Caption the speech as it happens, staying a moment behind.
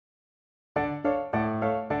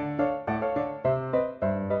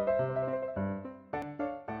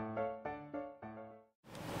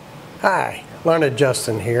Hi, Learned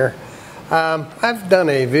Justin here. I've done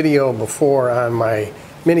a video before on my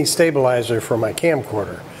mini stabilizer for my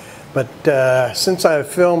camcorder, but since I've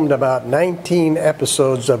filmed about 19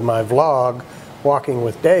 episodes of my vlog, Walking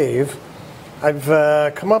with Dave,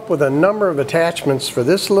 I've come up with a number of attachments for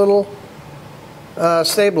this little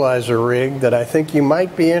stabilizer rig that I think you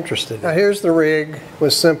might be interested in. Now here's the rig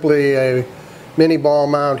with simply a mini ball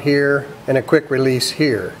mount here and a quick release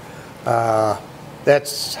here.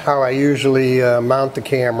 That's how I usually mount the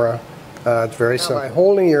camera. It's very simple. By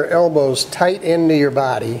holding your elbows tight into your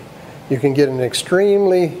body, you can get an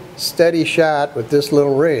extremely steady shot with this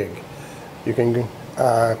little rig. You can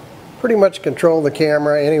pretty much control the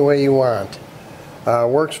camera any way you want.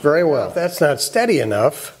 Works very well. If that's not steady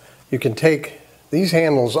enough, you can take these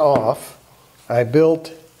handles off. I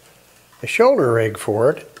built a shoulder rig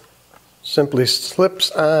for it. Simply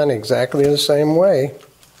slips on exactly the same way.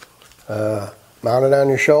 Mount it on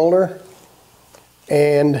your shoulder,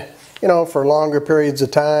 and you know, for longer periods of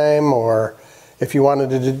time, or if you wanted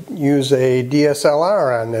to use a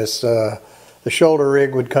DSLR on this, the shoulder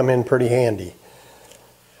rig would come in pretty handy.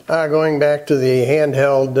 Going back to the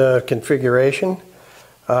handheld configuration,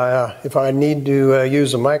 if I need to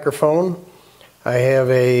use a microphone, I have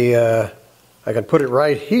I can put it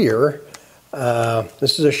right here.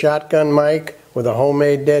 This is a shotgun mic with a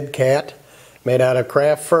homemade dead cat made out of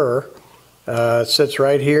craft fur. It sits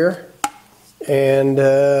right here and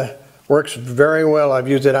works very well. I've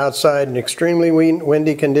used it outside in extremely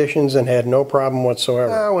windy conditions and had no problem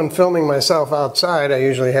whatsoever. When filming myself outside, I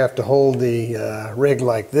usually have to hold the rig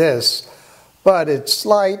like this, but it's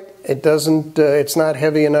light. It doesn't. It's not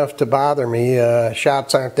heavy enough to bother me.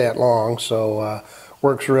 Shots aren't that long, so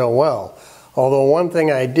works real well. Although one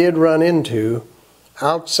thing I did run into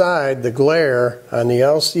outside, the glare on the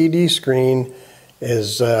LCD screen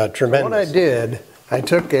is tremendous. So what I did, I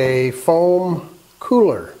took a foam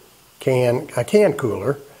cooler, a can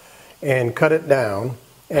cooler, and cut it down,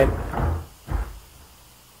 and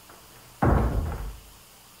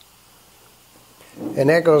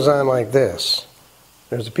that goes on like this.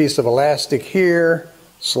 There's a piece of elastic here,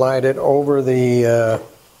 slide it over the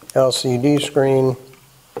LCD screen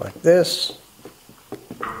like this,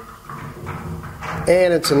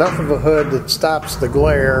 and it's enough of a hood that stops the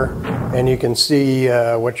glare and you can see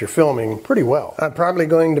what you're filming pretty well. I'm probably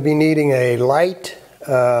going to be needing a light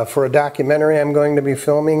for a documentary I'm going to be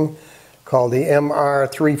filming called the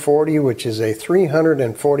MR340, which is a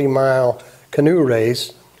 340-mile canoe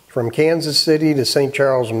race from Kansas City to St.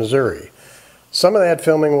 Charles, Missouri. Some of that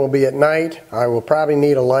filming will be at night. I will probably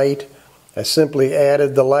need a light. I simply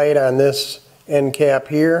added the light on this end cap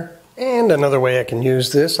here. And another way I can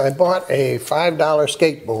use this, I bought a $5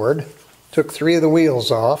 skateboard, took 3 of the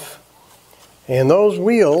wheels off, and those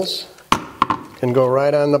wheels can go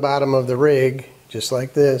right on the bottom of the rig, just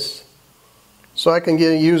like this. So I can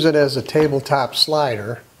use it as a tabletop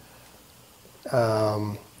slider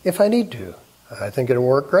if I need to. I think it'll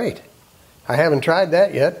work great. I haven't tried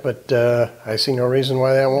that yet, but I see no reason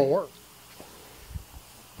why that won't work.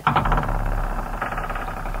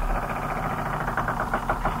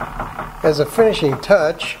 As a finishing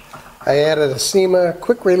touch, I added a SEMA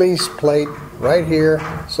quick release plate right here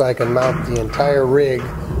so I can mount the entire rig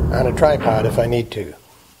on a tripod if I need to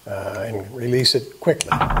and release it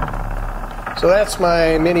quickly. So that's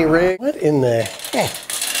my mini rig. What in the heck?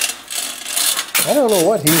 I don't know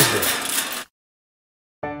what he's doing.